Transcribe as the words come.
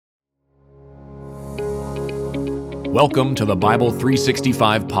Welcome to the Bible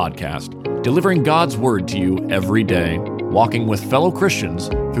 365 podcast, delivering God's Word to you every day, walking with fellow Christians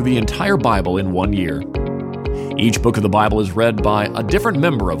through the entire Bible in 1 year. Each book of the Bible is read by a different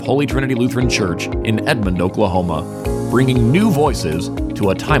member of Holy Trinity Lutheran Church in Edmond, Oklahoma, bringing new voices to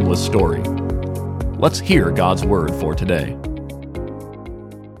a timeless story. Let's hear God's Word for today.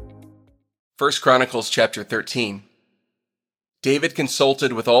 1 Chronicles chapter 13. David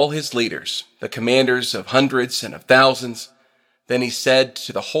consulted with all his leaders, the commanders of hundreds and of thousands. Then he said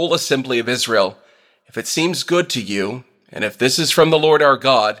to the whole assembly of Israel, "If it seems good to you, and if this is from the Lord our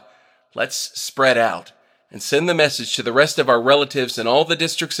God, let's spread out and send the message to the rest of our relatives in all the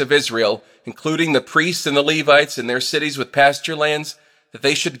districts of Israel, including the priests and the Levites in their cities with pasture lands, that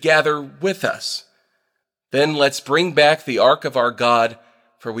they should gather with us. Then let's bring back the ark of our God,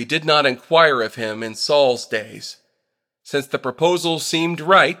 for we did not inquire of him in Saul's days." Since the proposal seemed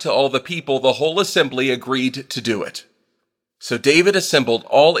right to all the people, the whole assembly agreed to do it. So David assembled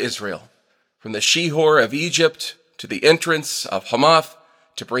all Israel, from the Shihor of Egypt to the entrance of Hamath,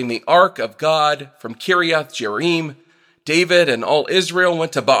 to bring the ark of God from Kiriath Jearim. David and all Israel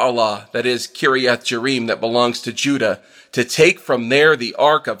went to Baalah, that is Kiriath Jearim that belongs to Judah, to take from there the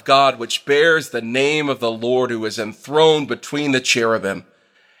ark of God, which bears the name of the Lord, who is enthroned between the cherubim.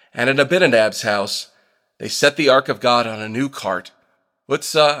 And at Abinadab's house, they set the ark of God on a new cart.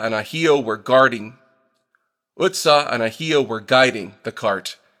 Uzzah and Ahio were guiding the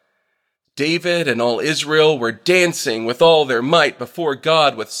cart. David and all Israel were dancing with all their might before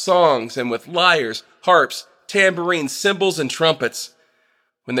God with songs and with lyres, harps, tambourines, cymbals, and trumpets.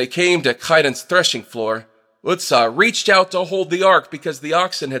 When they came to Chidon's threshing floor, Uzzah reached out to hold the ark because the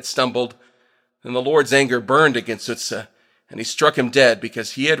oxen had stumbled. And the Lord's anger burned against Uzzah, and he struck him dead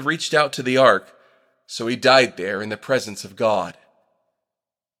because he had reached out to the ark. So he died there in the presence of God.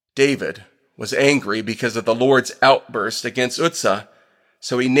 David was angry because of the Lord's outburst against Uzzah,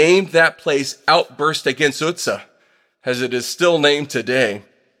 so he named that place Outburst Against Uzzah, as it is still named today.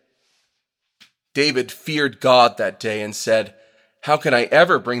 David feared God that day and said, "How can I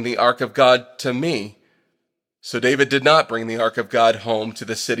ever bring the ark of God to me?" So David did not bring the ark of God home to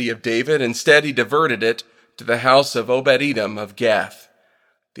the city of David. Instead, he diverted it to the house of Obed-Edom of Gath.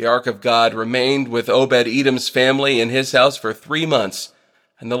 The ark of God remained with Obed-Edom's family in his house for 3 months,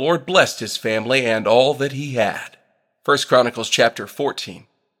 and the Lord blessed his family and all that he had. 1 Chronicles chapter 14.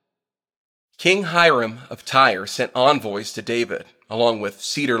 King Hiram of Tyre sent envoys to David, along with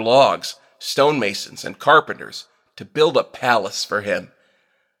cedar logs, stonemasons, and carpenters, to build a palace for him.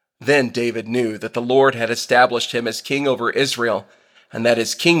 Then David knew that the Lord had established him as king over Israel, and that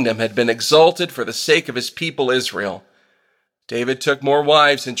his kingdom had been exalted for the sake of his people Israel. David took more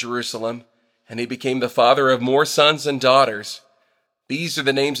wives in Jerusalem, and he became the father of more sons and daughters. These are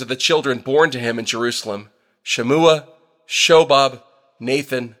the names of the children born to him in Jerusalem: Shemua, Shobab,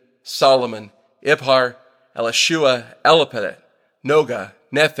 Nathan, Solomon, Ibhar, Elishua, Eliphalet, Noga,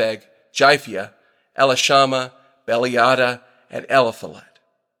 Nepheg, Japhia, Elishama, Beliada, and Eliphalet.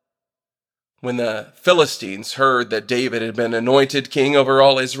 When the Philistines heard that David had been anointed king over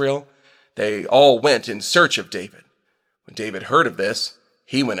all Israel, they all went in search of David. When David heard of this,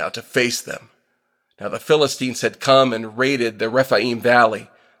 he went out to face them. Now the Philistines had come and raided the Rephaim valley.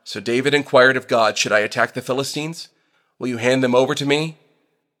 So David inquired of God, "Should I attack the Philistines? Will you hand them over to me?"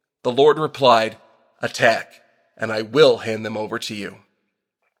 The Lord replied, "Attack, and I will hand them over to you."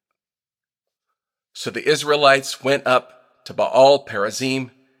 So the Israelites went up to Baal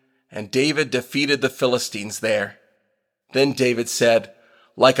Perazim, and David defeated the Philistines there. Then David said,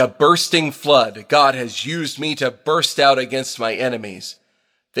 "Like a bursting flood, God has used me to burst out against my enemies."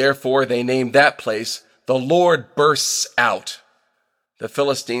 Therefore they named that place, "The Lord Bursts Out." The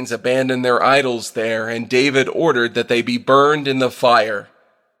Philistines abandoned their idols there, and David ordered that they be burned in the fire.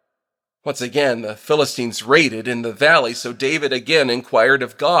 Once again, the Philistines raided in the valley, so David again inquired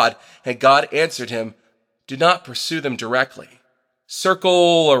of God, and God answered him, "Do not pursue them directly.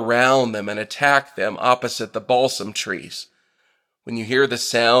 Circle around them and attack them opposite the balsam trees. When you hear the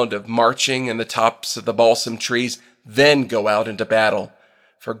sound of marching in the tops of the balsam trees, then go out into battle,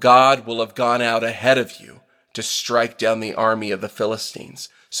 for God will have gone out ahead of you to strike down the army of the Philistines."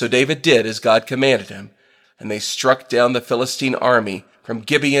 So David did as God commanded him, and they struck down the Philistine army from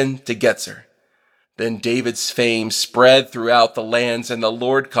Gibeon to Gezer. Then David's fame spread throughout the lands, and the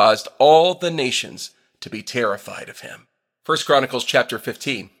Lord caused all the nations to be terrified of him. 1 Chronicles chapter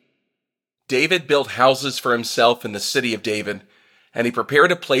 15. David built houses for himself in the city of David, and he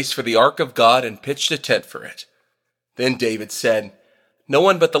prepared a place for the ark of God and pitched a tent for it. Then David said, "No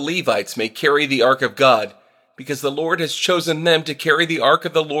one but the Levites may carry the ark of God, because the Lord has chosen them to carry the ark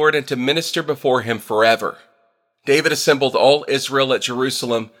of the Lord and to minister before him forever." David assembled all Israel at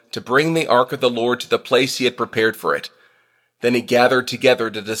Jerusalem to bring the ark of the Lord to the place he had prepared for it. Then he gathered together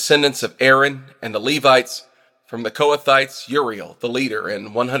the descendants of Aaron and the Levites, from the Kohathites, Uriel, the leader,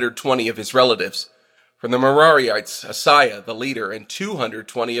 and 120 of his relatives. From the Merarites, Asaiah, the leader, and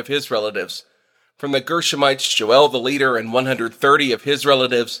 220 of his relatives. From the Gershonites, Joel, the leader, and 130 of his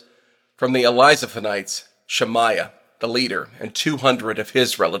relatives. From the Elizaphanites, Shemaiah, the leader, and 200 of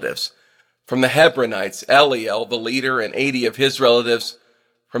his relatives. From the Hebronites, Eliel, the leader, and 80 of his relatives.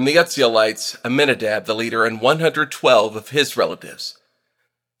 From the Uzzielites, Aminadab, the leader, and 112 of his relatives.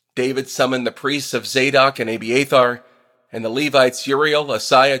 David summoned the priests of Zadok and Abiathar, and the Levites Uriel,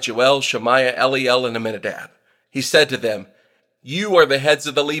 Asaiah, Joel, Shemaiah, Eliel, and Aminadab. He said to them, "You are the heads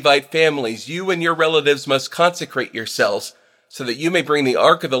of the Levite families. You and your relatives must consecrate yourselves, so that you may bring the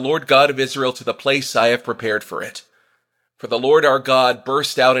ark of the Lord God of Israel to the place I have prepared for it. For the Lord our God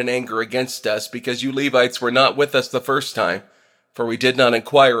burst out in anger against us, because you Levites were not with us the first time, for we did not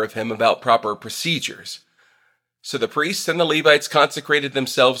inquire of him about proper procedures." So the priests and the Levites consecrated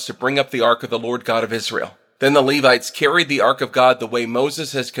themselves to bring up the ark of the Lord God of Israel. Then the Levites carried the ark of God the way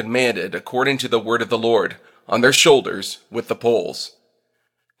Moses has commanded, according to the word of the Lord, on their shoulders with the poles.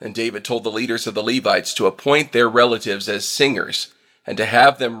 Then David told the leaders of the Levites to appoint their relatives as singers, and to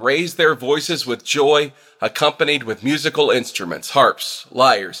have them raise their voices with joy, accompanied with musical instruments, harps,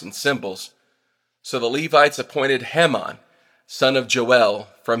 lyres, and cymbals. So the Levites appointed Heman, son of Joel,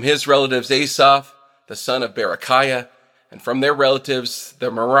 from his relatives Asaph, the son of Brakhage, and from their relatives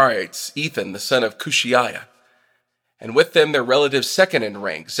the Merarites, Ethan, the son of Cushiah. And with them their relatives second in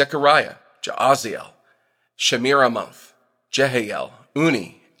rank, Zechariah, Jaaziel, Shemiramoth, Jehiel,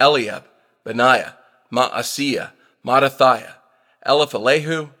 Uni, Eliab, Benaiah, Maaseiah, Mattathiah,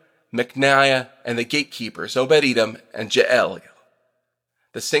 Eliphalehu, Micniah, and the gatekeepers, Obed-Edom and Jeiel.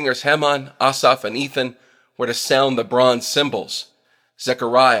 The singers Heman, Asaph, and Ethan were to sound the bronze cymbals.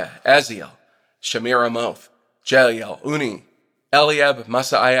 Zechariah, Aziel, Shemiramoth, Jeiel, Uni, Eliab,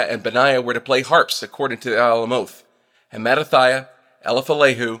 Maaseiah, and Benaiah were to play harps according to the Alamoth. And Mattathiah,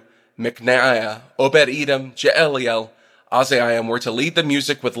 Eliphalehu, Micniah, Obed-Edom, Jeiel, Azariah were to lead the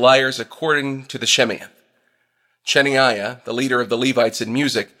music with lyres according to the Sheminith. Cheniah, the leader of the Levites in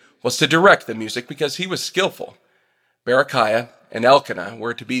music, was to direct the music because he was skillful. Berechiah and Elkanah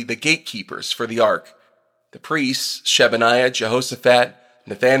were to be the gatekeepers for the ark. The priests, Shebaniah, Jehoshaphat,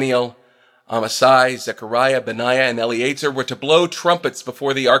 Nathaniel, Amasai, Zechariah, Benaiah, and Eleazar were to blow trumpets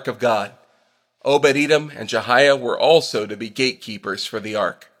before the ark of God. Obed-Edom and Jehiah were also to be gatekeepers for the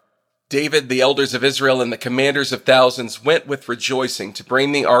ark. David, the elders of Israel, and the commanders of thousands went with rejoicing to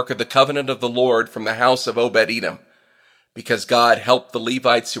bring the ark of the covenant of the Lord from the house of Obed-Edom. Because God helped the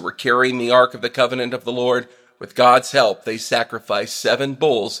Levites who were carrying the ark of the covenant of the Lord, with God's help they sacrificed 7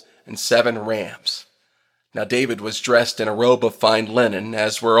 bulls and 7 rams. Now David was dressed in a robe of fine linen,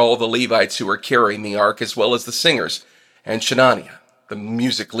 as were all the Levites who were carrying the ark, as well as the singers, and Shenaniah, the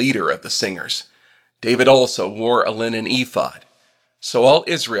music leader of the singers. David also wore a linen ephod. So all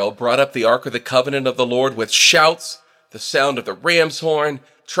Israel brought up the ark of the covenant of the Lord with shouts, the sound of the ram's horn,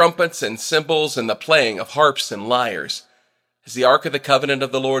 trumpets and cymbals, and the playing of harps and lyres. As the ark of the covenant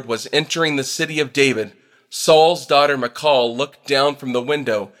of the Lord was entering the city of David, Saul's daughter Michal looked down from the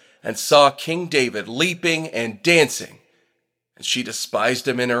window and saw King David leaping and dancing, and she despised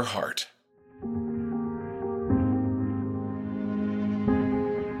him in her heart.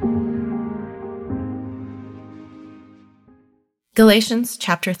 Galatians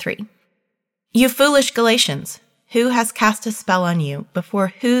chapter 3. You foolish Galatians, who has cast a spell on you,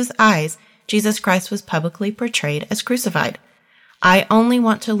 before whose eyes Jesus Christ was publicly portrayed as crucified? I only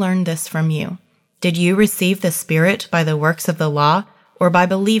want to learn this from you. Did you receive the Spirit by the works of the law, or by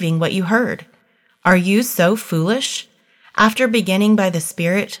believing what you heard? Are you so foolish? After beginning by the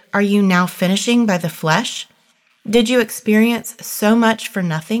Spirit, are you now finishing by the flesh? Did you experience so much for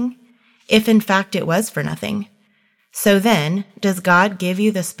nothing, if in fact it was for nothing? So then, does God give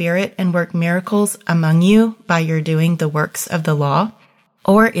you the Spirit and work miracles among you by your doing the works of the law?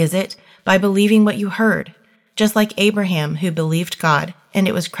 Or is it by believing what you heard, just like Abraham who believed God, and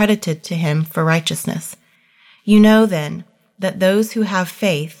it was credited to him for righteousness? You know then that those who have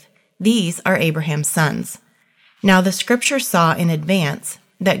faith, these are Abraham's sons. Now the Scripture saw in advance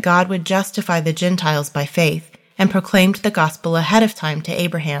that God would justify the Gentiles by faith, and proclaimed the gospel ahead of time to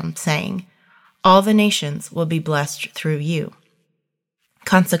Abraham, saying, all the nations will be blessed through you.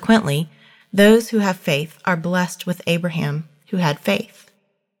 Consequently, those who have faith are blessed with Abraham, who had faith.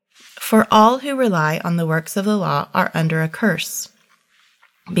 For all who rely on the works of the law are under a curse,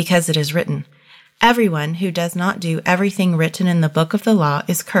 because it is written, everyone who does not do everything written in the book of the law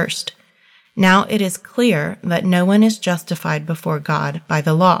is cursed. Now it is clear that no one is justified before God by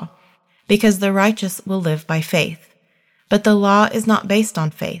the law, because the righteous will live by faith. But the law is not based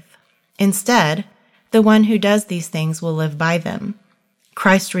on faith. Instead, the one who does these things will live by them.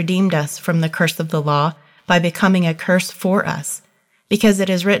 Christ redeemed us from the curse of the law by becoming a curse for us, because it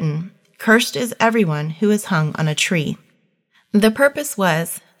is written, "Cursed is everyone who is hung on a tree." The purpose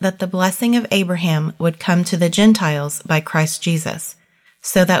was that the blessing of Abraham would come to the Gentiles by Christ Jesus,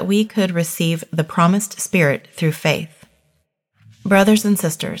 so that we could receive the promised Spirit through faith. Brothers and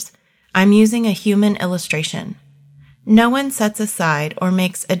sisters, I'm using a human illustration. No one sets aside or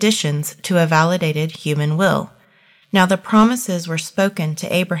makes additions to a validated human will. Now the promises were spoken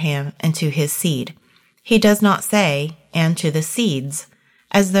to Abraham and to his seed. He does not say, "and to the seeds,"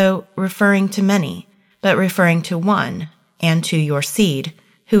 as though referring to many, but referring to one, "and to your seed,"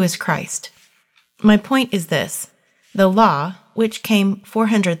 who is Christ. My point is this: the law, which came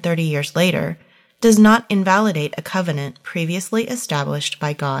 430 years later, does not invalidate a covenant previously established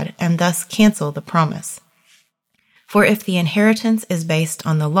by God and thus cancel the promise. For if the inheritance is based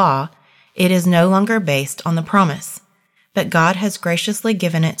on the law, it is no longer based on the promise, but God has graciously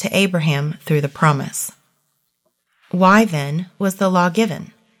given it to Abraham through the promise. Why, then, was the law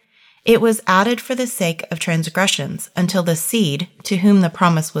given? It was added for the sake of transgressions until the seed, to whom the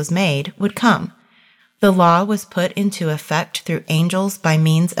promise was made, would come. The law was put into effect through angels by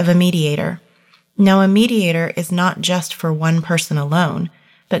means of a mediator. Now a mediator is not just for one person alone,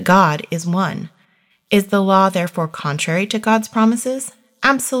 but God is one. Is the law therefore contrary to God's promises?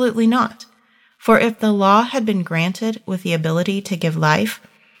 Absolutely not. For if the law had been granted with the ability to give life,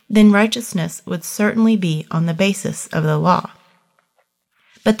 then righteousness would certainly be on the basis of the law.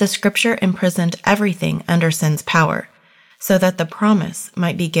 But the Scripture imprisoned everything under sin's power, so that the promise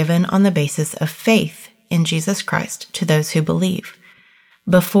might be given on the basis of faith in Jesus Christ to those who believe.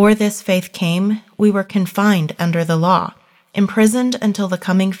 Before this faith came, we were confined under the law, imprisoned until the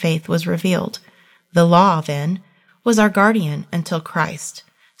coming faith was revealed. The law, then, was our guardian until Christ,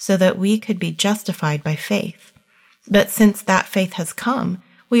 so that we could be justified by faith. But since that faith has come,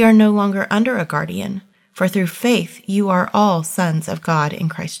 we are no longer under a guardian, for through faith you are all sons of God in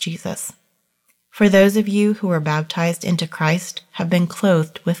Christ Jesus. For those of you who are baptized into Christ have been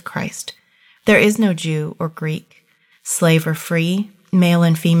clothed with Christ. There is no Jew or Greek, slave or free, male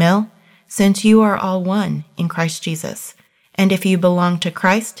and female, since you are all one in Christ Jesus. And if you belong to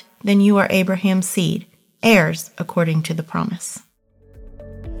Christ, then you are Abraham's seed, heirs according to the promise.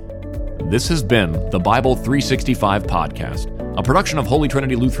 This has been the Bible 365 podcast, a production of Holy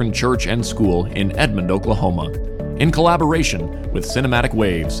Trinity Lutheran Church and School in Edmond, Oklahoma, in collaboration with Cinematic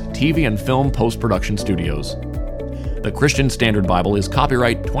Waves TV and Film Post-Production Studios. The Christian Standard Bible is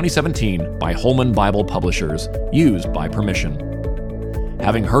copyright 2017 by Holman Bible Publishers, used by permission.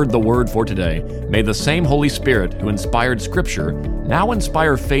 Having heard the word for today, may the same Holy Spirit who inspired Scripture now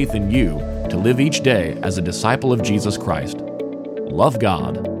inspire faith in you to live each day as a disciple of Jesus Christ. Love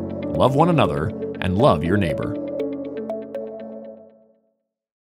God, love one another, and love your neighbor.